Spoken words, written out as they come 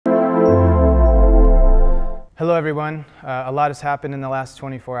Hello everyone. A lot has happened in the last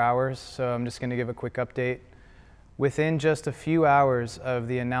 24 hours, so I'm just going to give a quick update. Within just a few hours of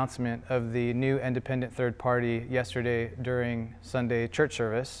the announcement of the new independent third party yesterday during Sunday church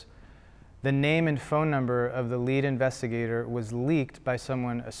service, the name and phone number of the lead investigator was leaked by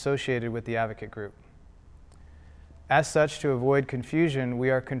someone associated with the advocate group. As such, to avoid confusion,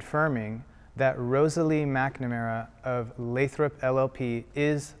 we are confirming that Rosalee McNamara of Lathrop LLP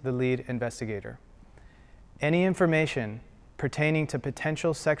is the lead investigator. Any information pertaining to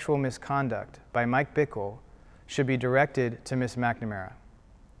potential sexual misconduct by Mike Bickle should be directed to Ms. McNamara.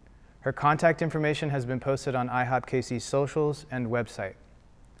 Her contact information has been posted on IHOPKC's socials and website.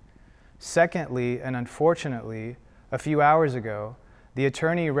 Secondly, and unfortunately, a few hours ago, the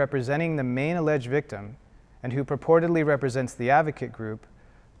attorney representing the main alleged victim and who purportedly represents the advocate group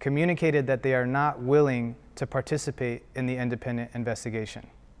communicated that they are not willing to participate in the independent investigation.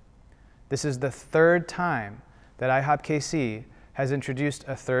 This is the third time that IHOPKC has introduced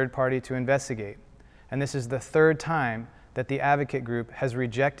a third party to investigate, and this is the third time that the advocate group has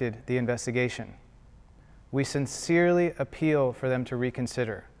rejected the investigation. We sincerely appeal for them to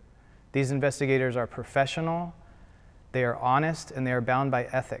reconsider. These investigators are professional, they are honest, and they are bound by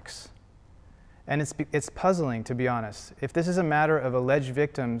ethics. And it's puzzling, to be honest. If this is a matter of alleged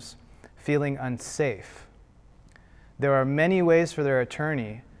victims feeling unsafe, there are many ways for their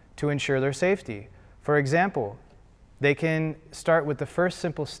attorney to ensure their safety. For example, they can start with the first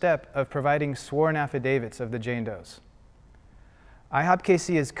simple step of providing sworn affidavits of the Jane Does.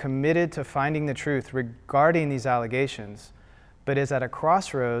 IHOPKC is committed to finding the truth regarding these allegations, but is at a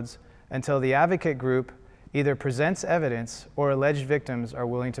crossroads until the advocate group either presents evidence or alleged victims are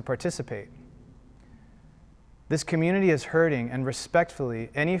willing to participate. This community is hurting, and respectfully,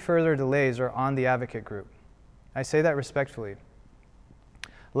 any further delays are on the advocate group. I say that respectfully.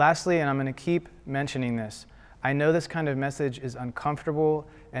 Lastly, and I'm going to keep mentioning this, I know this kind of message is uncomfortable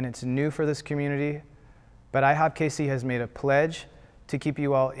and it's new for this community, but IHOPKC has made a pledge to keep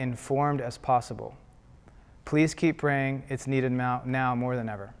you all informed as possible. Please keep praying. It's needed now more than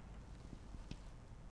ever.